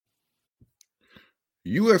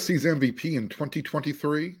USC's MVP in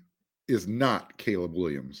 2023 is not Caleb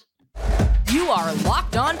Williams. You are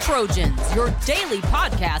Locked On Trojans, your daily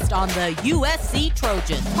podcast on the USC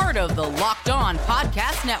Trojans, part of the Locked On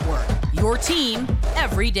Podcast Network, your team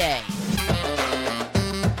every day.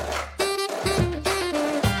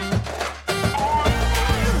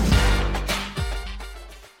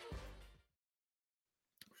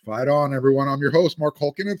 Fight on, everyone. I'm your host, Mark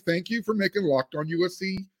Hulkin, and thank you for making Locked On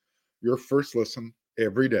USC your first listen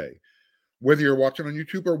every day. Whether you're watching on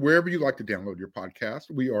YouTube or wherever you like to download your podcast,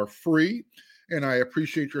 we are free, and I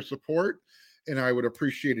appreciate your support, and I would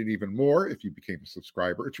appreciate it even more if you became a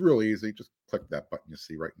subscriber. It's really easy. Just click that button you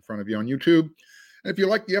see right in front of you on YouTube. And if you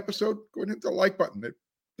like the episode, go ahead and hit the like button.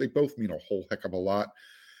 They both mean a whole heck of a lot.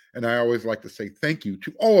 And I always like to say thank you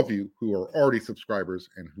to all of you who are already subscribers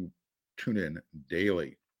and who tune in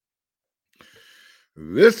daily.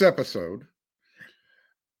 This episode,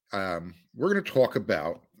 we're going to talk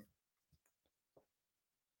about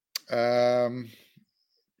the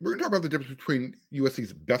difference between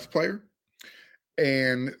USC's best player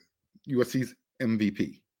and USC's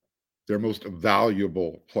MVP, their most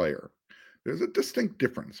valuable player. There's a distinct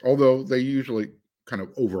difference, although they usually kind of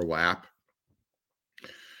overlap.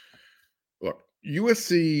 Look,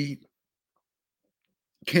 USC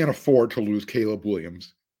can't afford to lose Caleb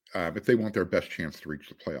Williams if they want their best chance to reach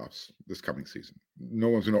the playoffs this coming season. No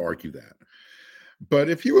one's going to argue that. But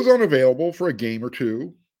if he was unavailable for a game or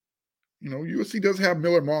two, USC does have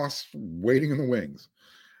Miller Moss waiting in the wings.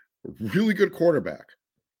 A really good quarterback.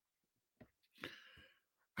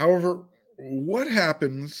 However, what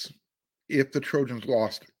happens if the Trojans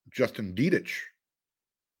lost Justin Dedich,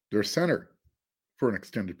 their center, for an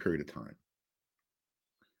extended period of time?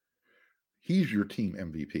 He's your team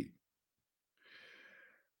MVP.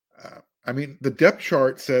 The depth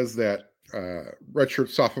chart says that redshirt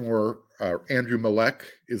sophomore Andrew Malek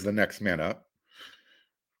is the next man up.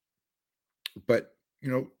 But,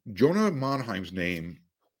 Jonah Monheim's name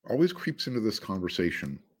always creeps into this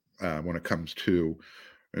conversation when it comes to,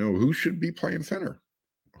 who should be playing center?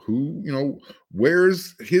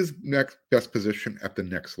 Where's his next best position at the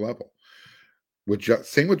next level?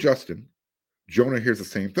 Same with Justin. Jonah hears the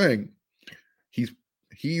same thing. He's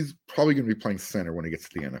probably going to be playing center when he gets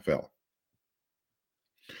to the NFL.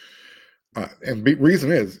 And the reason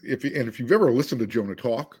is, if you've ever listened to Jonah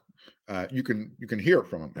talk, you can hear it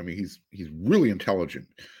from him. He's really intelligent,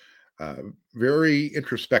 very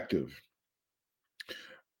introspective,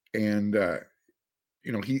 and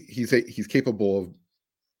he's capable of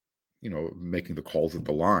making the calls at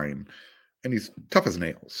the line, and he's tough as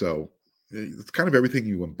nails. So it's kind of everything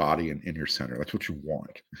you embody in your center. That's what you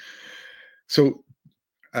want. So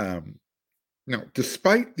now,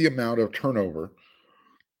 despite the amount of turnover,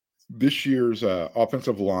 this year's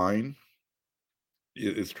offensive line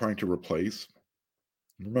is trying to replace.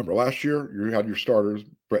 Remember, last year you had your starters,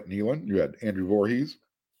 Brett Nealon, you had Andrew Voorhees,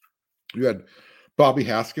 you had Bobby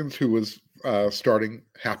Haskins, who was starting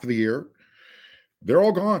half of the year. They're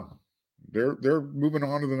all gone. They're moving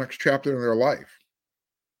on to the next chapter in their life.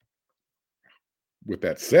 With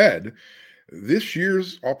that said, this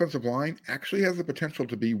year's offensive line actually has the potential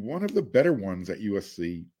to be one of the better ones at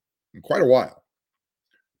USC in quite a while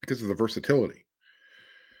because of the versatility.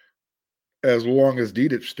 As long as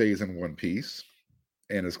Dedich stays in one piece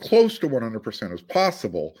and as close to 100% as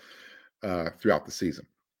possible throughout the season.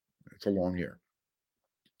 It's a long year.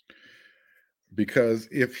 Because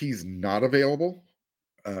if he's not available,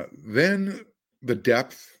 then the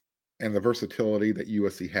depth and the versatility that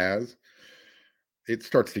USC has, it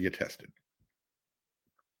starts to get tested.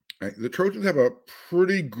 Right? The Trojans have a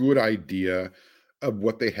pretty good idea of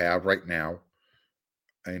what they have right now,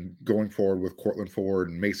 and going forward with Cortland Ford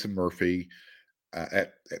and Mason Murphy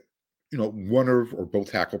at one or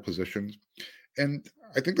both tackle positions. And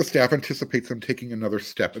I think the staff anticipates them taking another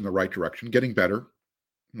step in the right direction, getting better.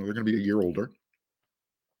 They're going to be a year older.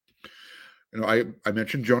 I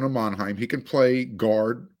mentioned Jonah Monheim. He can play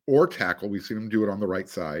guard or tackle. We've seen him do it on the right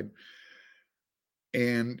side.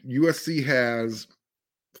 And USC has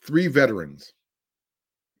 3 veterans,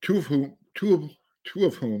 two of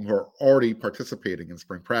whom are already participating in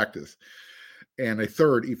spring practice, and a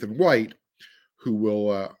third, Ethan White, who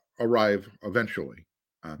will arrive eventually.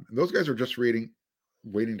 And those guys are just waiting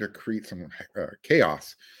to create some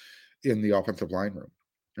chaos in the offensive line room,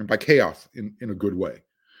 and by chaos in a good way.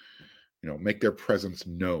 Make their presence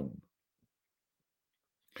known.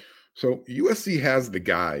 So USC has the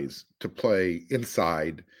guys to play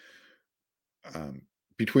inside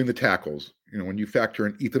between the tackles. When you factor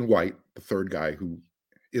in Ethan White, the third guy who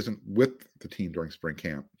isn't with the team during spring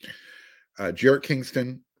camp, Jarrett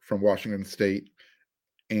Kingston from Washington State,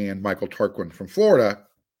 and Michael Tarquin from Florida.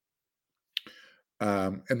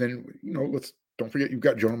 And then, don't forget, you've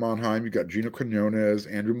got Jonah Monheim, you've got Gino Quinones,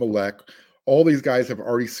 Andrew Malek. All these guys have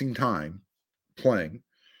already seen time playing.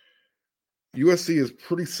 USC is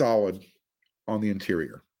pretty solid on the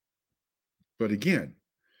interior. But again,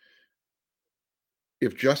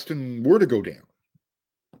 if Justin were to go down,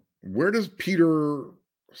 where does Peter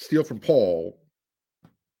steal from Paul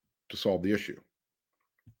to solve the issue?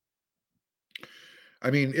 I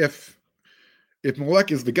mean, if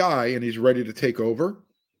Malek is the guy and he's ready to take over,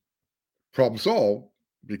 problem solved,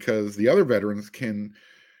 because the other veterans can,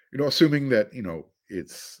 assuming that,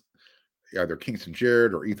 it's either Kingston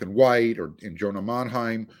Jared or Ethan White or in Jonah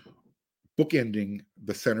Monheim, bookending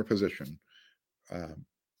the center position,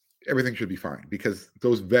 everything should be fine because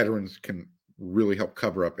those veterans can really help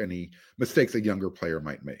cover up any mistakes a younger player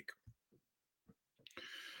might make.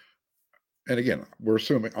 And again, we're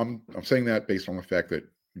assuming, I'm saying that based on the fact that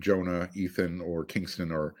Jonah, Ethan, or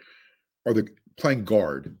Kingston are the playing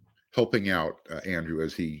guard, helping out Andrew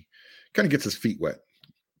as he kind of gets his feet wet.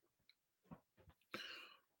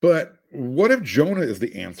 But what if Jonah is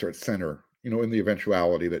the answer at center, in the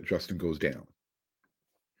eventuality that Justin goes down?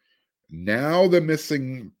 Now the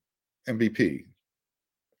missing MVP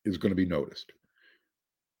is going to be noticed.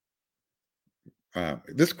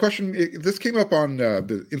 This came up on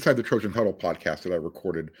the Inside the Trojan Huddle podcast that I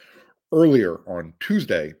recorded earlier on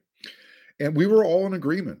Tuesday, and we were all in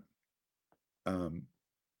agreement.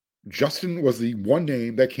 Justin was the one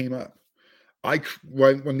name that came up.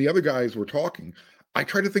 When the other guys were talking, I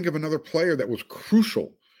tried to think of another player that was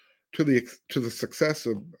crucial to the success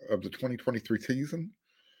of the 2023 season,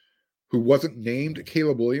 who wasn't named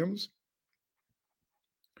Caleb Williams.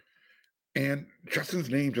 And Justin's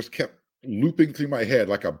name just kept looping through my head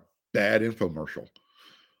like a bad infomercial.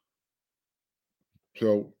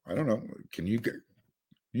 So I don't know. Can you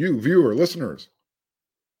viewer, listeners,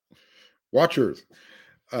 watchers,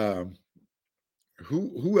 who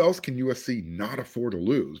else can USC not afford to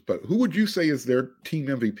lose? But who would you say is their team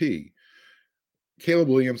MVP? Caleb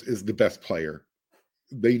Williams is the best player.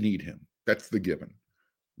 They need him. That's the given.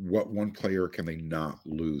 What one player can they not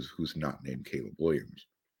lose who's not named Caleb Williams?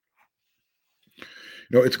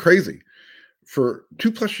 It's crazy. For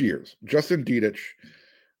 2+ years, Justin Dedich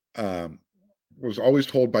was always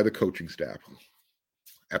told by the coaching staff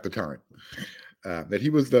at the time that he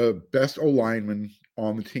was the best O-lineman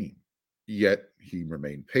on the team. Yet he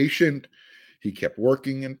remained patient. He kept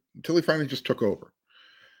working until he finally just took over.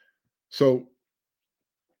 So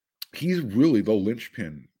he's really the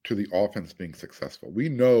linchpin to the offense being successful. We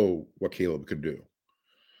know what Caleb can do.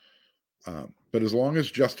 But as long as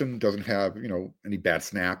Justin doesn't have, any bad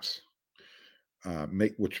snaps,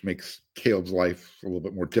 which makes Caleb's life a little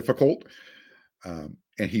bit more difficult, and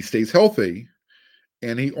he stays healthy,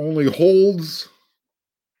 and he only holds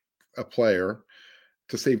a player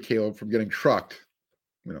to save Caleb from getting trucked,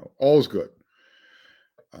 all is good.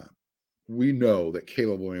 We know that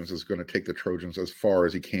Caleb Williams is going to take the Trojans as far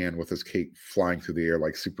as he can with his cape flying through the air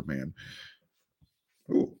like Superman.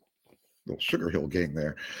 Ooh, little Sugar Hill gang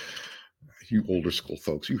there. You older school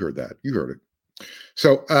folks, you heard that. You heard it.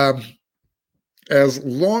 So as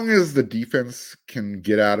long as the defense can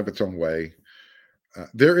get out of its own way,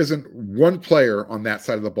 there isn't one player on that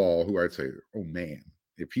side of the ball who I'd say, oh man,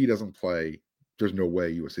 if he doesn't play, there's no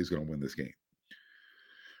way USC is going to win this game.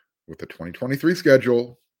 With the 2023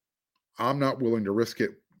 schedule, I'm not willing to risk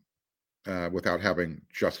it without having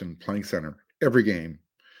Justin playing center every game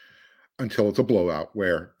until it's a blowout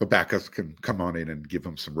where the backups can come on in and give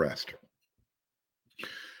him some rest.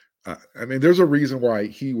 There's a reason why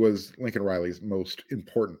he was Lincoln Riley's most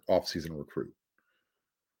important offseason recruit.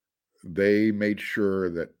 They made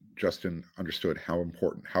sure that Justin understood how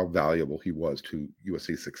important, how valuable he was to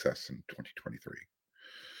USC's success in 2023.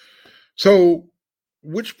 So,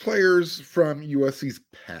 which players from USC's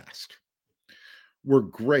past were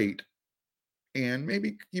great and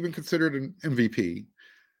maybe even considered an MVP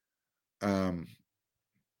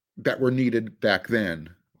that were needed back then?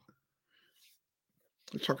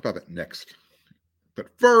 Let's talk about that next. But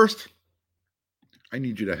first, I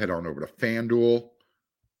need you to head on over to FanDuel.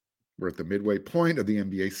 We're at the midway point of the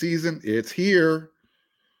NBA season. It's here.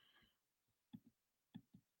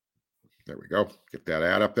 There we go. Get that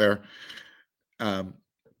ad up there. And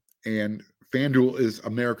FanDuel is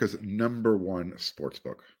America's #1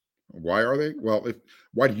 sportsbook. Why are they? Well,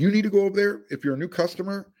 why do you need to go over there if you're a new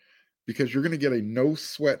customer? Because you're going to get a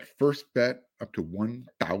no-sweat first bet up to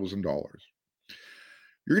 $1,000.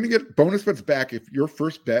 You're going to get bonus bets back if your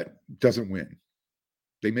first bet doesn't win.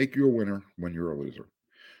 They make you a winner when you're a loser.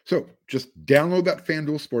 So just download that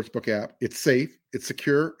FanDuel Sportsbook app. It's safe, it's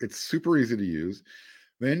secure, it's super easy to use.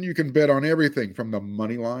 Then you can bet on everything from the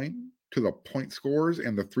money line to the point scores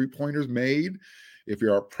and the three-pointers made. If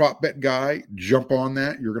you're a prop bet guy, jump on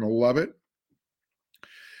that. You're going to love it.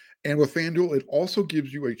 And with FanDuel, it also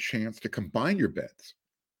gives you a chance to combine your bets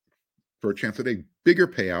for a chance at a bigger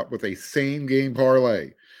payout with a same game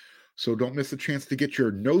parlay. So don't miss the chance to get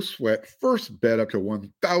your no sweat first bet up to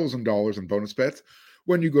 $1,000 in bonus bets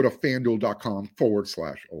when you go to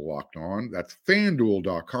fanduel.com/locked on. That's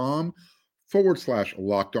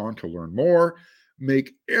fanduel.com/locked on to learn more.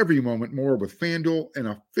 Make every moment more with FanDuel, an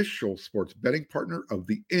official sports betting partner of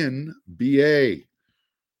the NBA.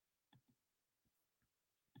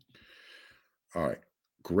 All right,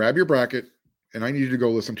 grab your bracket, and I need you to go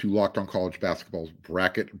listen to Locked On College Basketball's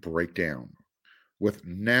Bracket Breakdown with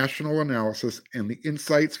national analysis and the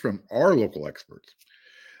insights from our local experts.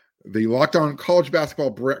 The Locked On College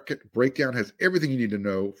Basketball Bracket Breakdown has everything you need to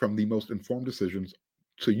know from the most informed decisions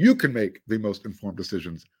so you can make the most informed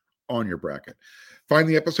decisions on your bracket. Find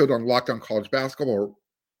the episode on Locked On College Basketball or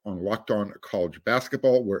on Locked On College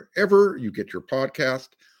Basketball wherever you get your podcast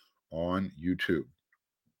on YouTube.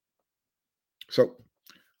 So,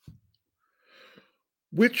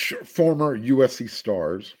 which former USC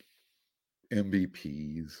stars,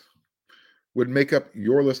 MVPs, would make up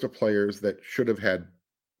your list of players that should have had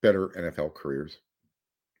better NFL careers?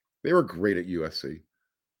 They were great at USC,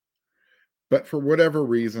 but for whatever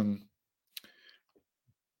reason,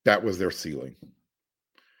 that was their ceiling.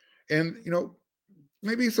 And,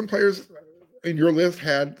 maybe some players in your list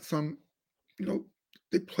had some,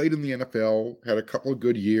 they played in the NFL, had a couple of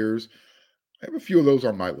good years. I have a few of those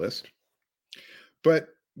on my list. But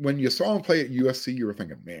when you saw them play at USC, you were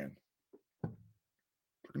thinking, man, they're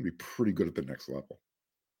going to be pretty good at the next level.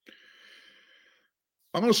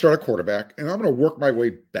 I'm going to start a quarterback, and I'm going to work my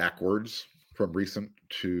way backwards from recent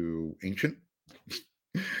to ancient.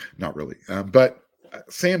 Not really. But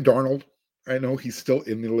Sam Darnold, I know he's still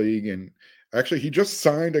in the league, and actually he just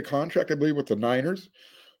signed a contract, I believe, with the Niners.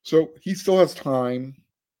 So he still has time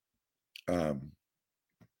to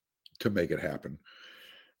make it happen.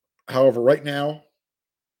 However, right now,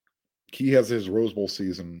 he has his Rose Bowl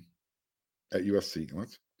season at USC. And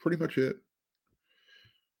that's pretty much it.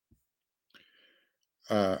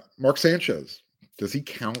 Mark Sanchez, does he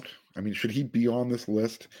count? I mean, should he be on this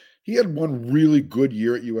list? He had one really good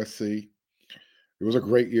year at USC. It was a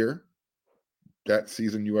great year. That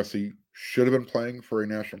season, USC should have been playing for a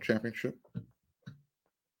national championship.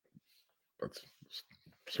 That's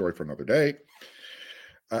a story for another day.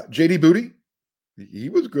 JD Booty, he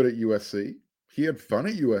was good at USC. He had fun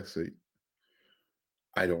at USC.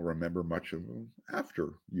 I don't remember much of him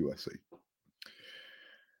after USC.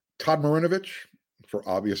 Todd Marinovich, for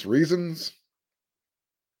obvious reasons.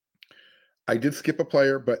 I did skip a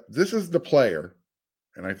player, but this is the player,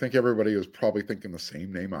 and I think everybody is probably thinking the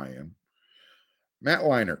same name I am. Matt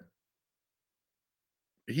Leinart.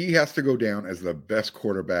 He has to go down as the best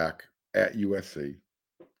quarterback at USC.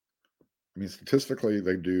 I mean, statistically,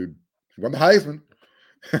 the dude won the Heisman,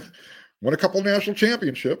 won a couple national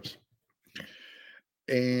championships,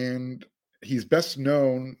 and he's best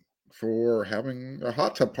known for having a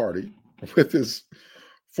hot tub party with his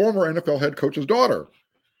former NFL head coach's daughter.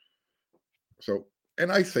 So,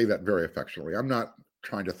 and I say that very affectionately. I'm not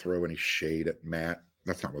trying to throw any shade at Matt.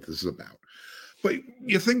 That's not what this is about. But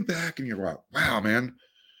you think back and you're like, wow, man,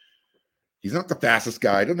 he's not the fastest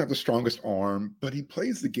guy, doesn't have the strongest arm, but he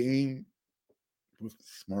plays the game with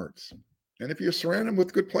smarts. And if you surround him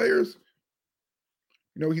with good players,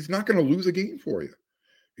 he's not going to lose a game for you.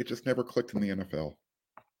 It just never clicked in the NFL.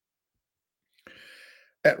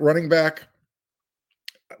 At running back,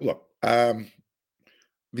 look,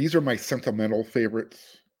 these are my sentimental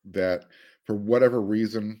favorites that, for whatever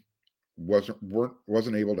reason,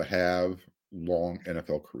 wasn't able to have long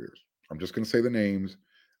NFL careers. I'm just going to say the names.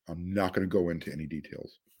 I'm not going to go into any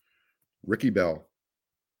details. Ricky Bell,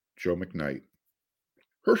 Joe McKnight,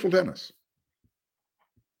 Herschel Dennis.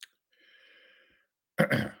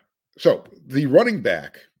 So the running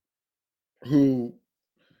back who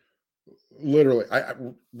literally,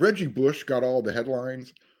 Reggie Bush got all the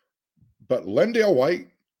headlines, but Lendale White,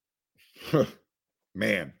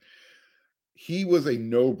 man, he was a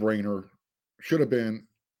no-brainer. Should have been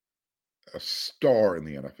a star in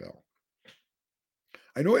the NFL.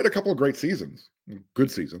 I know he had a couple of great seasons, good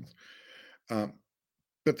seasons,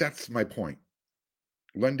 but that's my point.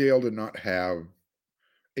 Lendale did not have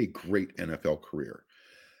a great NFL career.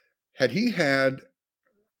 Had he had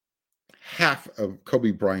half of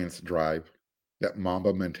Kobe Bryant's drive, that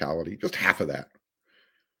Mamba mentality, just half of that,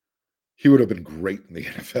 he would have been great in the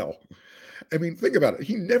NFL. I mean, think about it.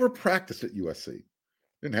 He never practiced at USC.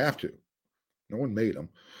 Didn't have to. No one made him.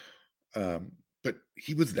 But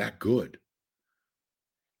he was that good.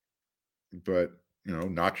 But,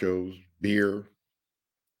 nachos, beer,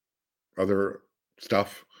 other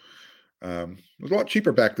stuff. It was a lot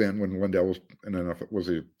cheaper back then when Lindell was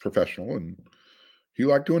a professional, and he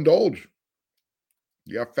liked to indulge.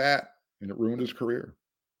 He got fat, and it ruined his career.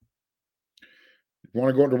 You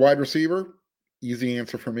want to go into wide receiver? Easy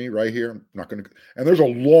answer for me right here. I'm not going to. And there's a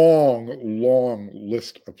long, long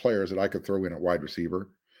list of players that I could throw in at wide receiver,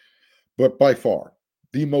 but by far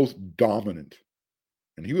the most dominant,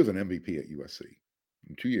 and he was an MVP at USC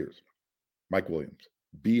in 2 years. Mike Williams,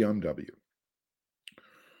 BMW.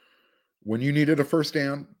 When you needed a first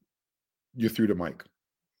down, you threw to Mike.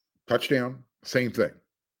 Touchdown, same thing.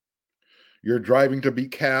 You're driving to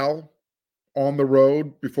beat Cal on the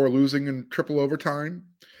road before losing in triple overtime,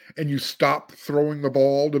 and you stop throwing the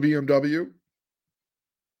ball to BMW.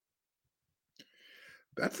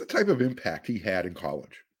 That's the type of impact he had in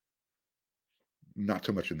college. Not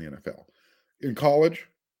so much in the NFL. In college,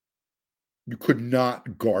 you could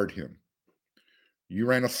not guard him. You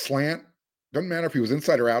ran a slant, doesn't matter if he was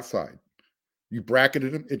inside or outside. You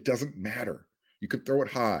bracketed him, it doesn't matter. You could throw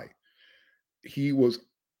it high. He was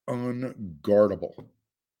unguardable.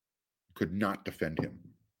 Could not defend him.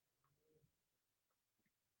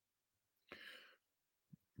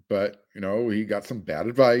 But, he got some bad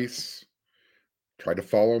advice. Tried to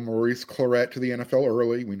follow Maurice Clarett to the NFL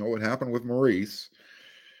early. We know what happened with Maurice.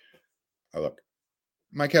 Look,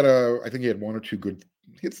 Mike I think he had one or two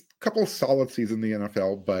he had a couple of solid seasons in the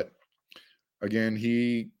NFL, but again,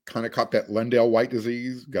 he kind of caught that Lendale White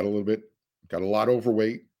disease, got a lot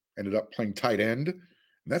overweight, ended up playing tight end. And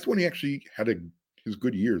that's when he actually had his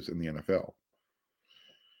good years in the NFL.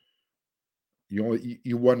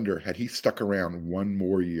 You wonder, had he stuck around one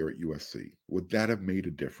more year at USC, would that have made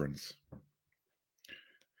a difference?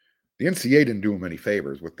 The NCAA didn't do him any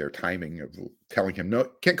favors with their timing of telling him, no,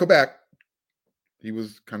 can't go back. He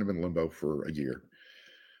was kind of in limbo for a year,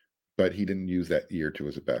 but he didn't use that year to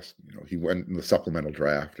his best. He went in the supplemental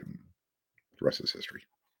draft, and the rest is history.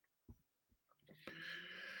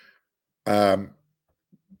 I'm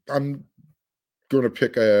going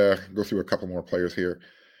to go through a couple more players here.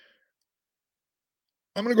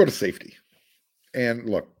 I'm going to go to safety. And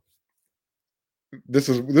look, this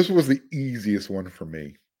was the easiest one for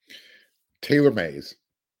me. Taylor Mays.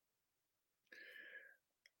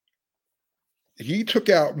 He took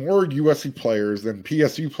out more USC players than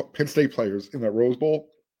Penn State players in that Rose Bowl,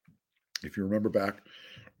 if you remember back.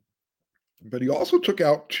 But he also took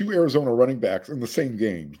out 2 Arizona running backs in the same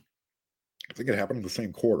game. I think it happened in the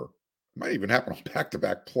same quarter. It might even happen on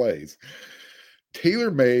back-to-back plays. Taylor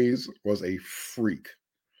Mays was a freak.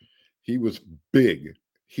 He was big.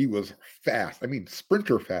 He was fast. I mean,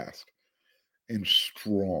 sprinter fast and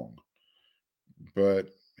strong. But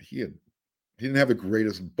he didn't have the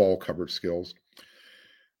greatest ball coverage skills.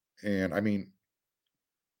 And I mean,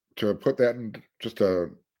 to put that in, just to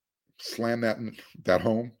slam that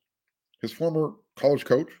home, his former college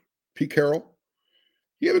coach, Pete Carroll,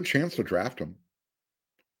 he had a chance to draft him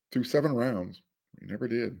through 7 rounds. He never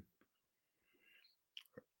did.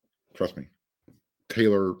 Trust me,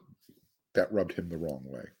 Taylor, that rubbed him the wrong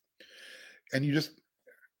way. And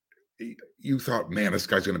you thought, man, this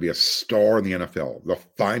guy's going to be a star in the NFL. They'll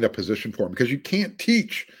find a position for him, because you can't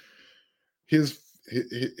teach his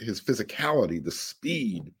physicality, the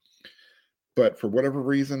speed. But for whatever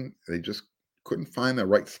reason, they just couldn't find the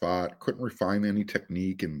right spot, couldn't refine any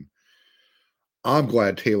technique. And I'm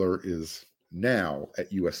glad Taylor is now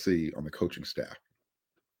at USC on the coaching staff,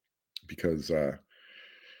 because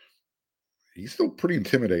he's still pretty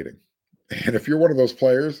intimidating. And if you're one of those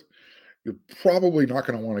players, you're probably not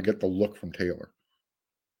going to want to get the look from Taylor.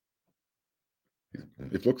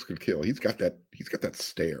 If looks could kill, he's got that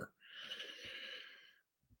stare.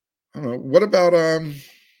 I don't know. What about how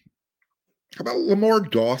about Lamar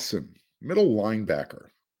Dawson, middle linebacker?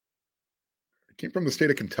 Came from the state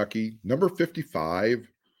of Kentucky, number 55.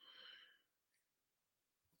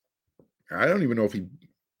 I don't even know if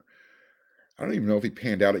he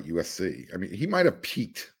panned out at USC. I mean, he might have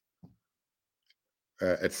peaked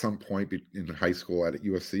at some point in high school at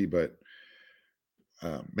USC, but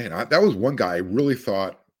that was one guy I really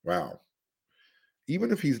thought, wow,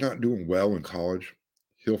 even if he's not doing well in college,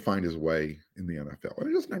 he'll find his way in the NFL. And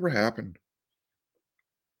it just never happened.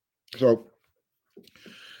 So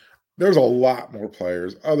there's a lot more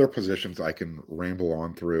players, other positions I can ramble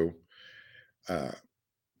on through. I'm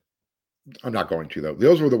not going to, though.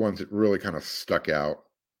 Those were the ones that really kind of stuck out.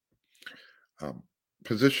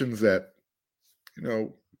 Positions that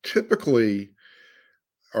typically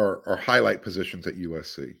are highlight positions at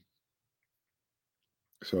USC.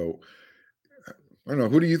 So I don't know.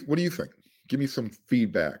 What do you think? Give me some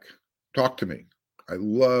feedback. Talk to me. I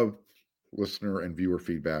love listener and viewer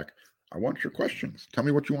feedback. I want your questions. Tell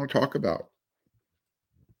me what you want to talk about.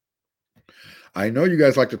 I know you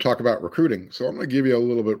guys like to talk about recruiting, so I'm going to give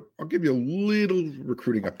you I'll give you a little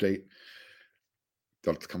recruiting update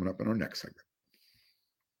that's coming up in our next segment.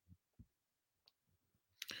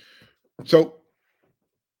 So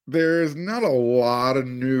there's not a lot of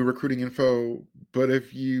new recruiting info, but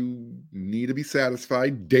if you need to be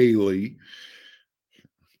satisfied daily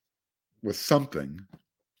with something,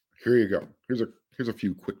 here you go. Here's a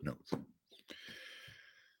few quick notes.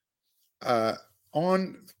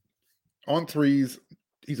 On threes,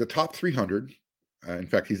 he's a top 300. In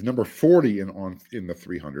fact, he's number 40 in the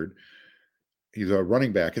 300. He's a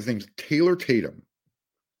running back. His name's Taylor Tatum.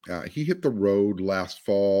 He hit the road last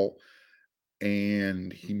fall,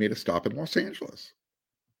 and he made a stop in Los Angeles.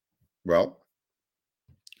 Well,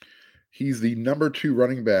 he's the number 2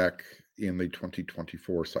 running back in the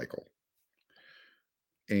 2024 cycle.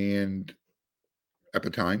 And at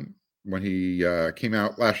the time when he came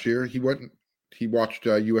out last year, he watched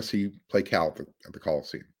USC play Cal at the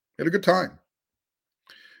Coliseum. He had a good time.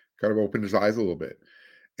 Kind of opened his eyes a little bit.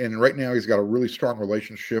 And right now he's got a really strong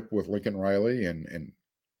relationship with Lincoln Riley and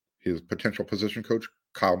his potential position coach,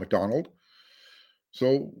 Kyle McDonald.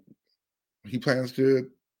 So he plans to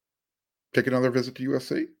take another visit to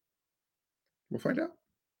USC. We'll find out.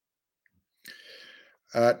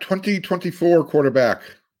 2024 quarterback,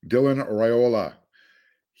 Dylan Raiola.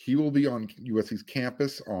 He will be on USC's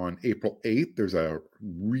campus on April 8th. There's a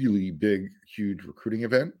really big, huge recruiting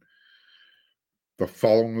event. The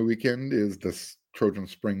following weekend is the Trojan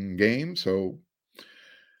Spring game. So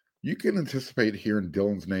you can anticipate hearing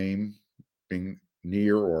Dylan's name being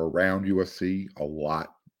near or around USC a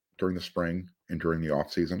lot during the spring and during the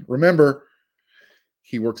offseason. Remember,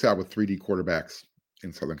 he works out with 3D quarterbacks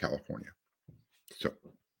in Southern California. So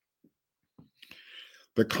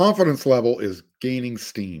the confidence level is gaining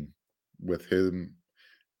steam with him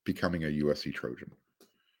becoming a USC Trojan.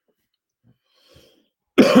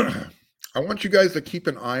 I want you guys to keep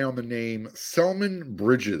an eye on the name Selman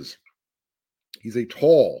Bridges. He's a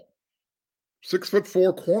tall,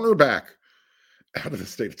 6'4" cornerback out of the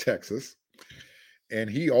state of Texas. And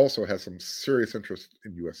he also has some serious interest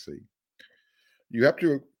in USC. You have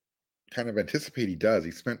to kind of anticipate he does.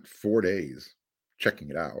 He spent 4 days checking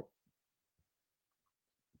it out.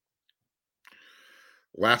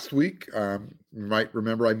 Last week, you might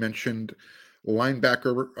remember I mentioned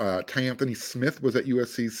linebacker Ty Anthony Smith was at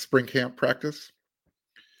USC's spring camp practice.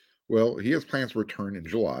 Well, he has plans to return in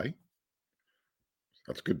July.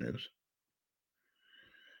 That's good news.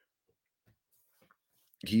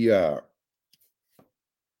 He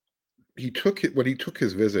took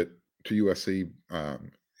his visit to USC.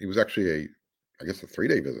 It was actually a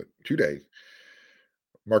 3-day visit, 2 days,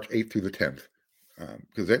 March 8th through the 10th.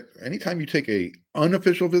 Because anytime you take a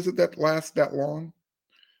unofficial visit that lasts that long,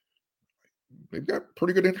 they've got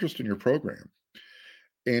pretty good interest in your program.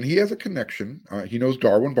 And he has a connection. He knows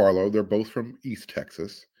Darwin Barlow. They're both from East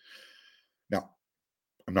Texas. Now,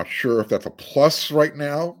 I'm not sure if that's a plus right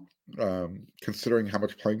now, considering how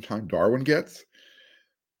much playing time Darwin gets.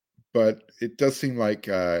 But it does seem like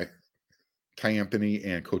Ty Anthony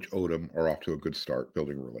and Coach Odom are off to a good start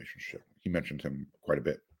building a relationship. He mentioned him quite a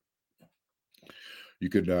bit. You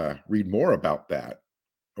could read more about that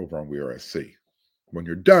over on WeRSC when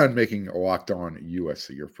you're done making a Locked On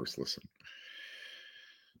USC your first listen.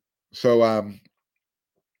 So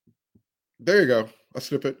there you go, a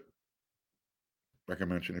snippet. Like I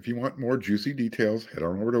mentioned, if you want more juicy details, head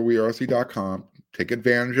on over to WeRSC.com. Take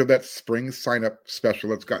advantage of that spring sign-up special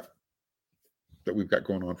that we've got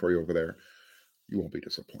going on for you over there. You won't be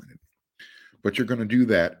disappointed. But you're going to do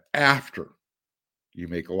that after you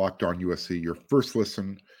make a Locked On USC your first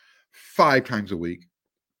listen 5 times a week.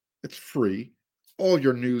 It's free. All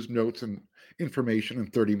your news, notes, and information in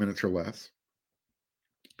 30 minutes or less.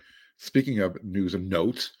 Speaking of news and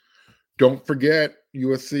notes, don't forget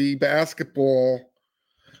USC basketball.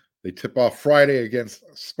 They tip off Friday against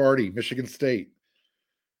Sparty, Michigan State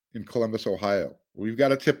in Columbus, Ohio. We've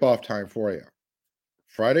got a tip-off time for you.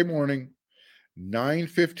 Friday morning,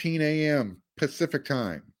 9:15 a.m. Pacific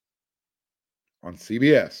time on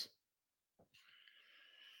CBS.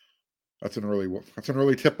 That's an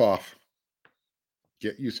early tip-off.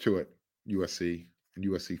 Get used to it, USC and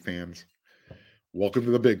USC fans. Welcome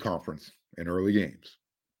to the big conference and early games.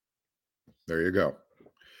 There you go.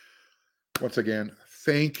 Once again,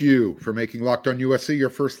 thank you for making Locked On USC your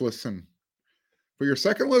first listen. For your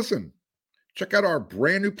second listen, check out our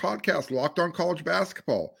brand new podcast, Locked On College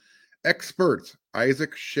Basketball. Experts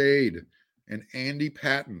Isaac Shade and Andy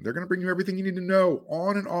Patton. They're going to bring you everything you need to know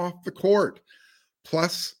on and off the court.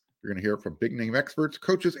 Plus, you're going to hear from big name experts,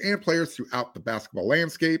 coaches, and players throughout the basketball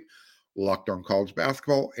landscape. Locked On College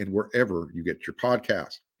Basketball and wherever you get your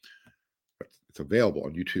podcast. It's available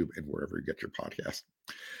on YouTube and wherever you get your podcast.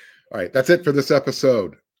 All right, that's it for this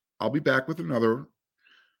episode. I'll be back with another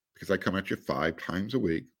because I come at you 5 times a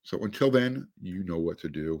week. So until then, you know what to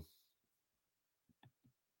do.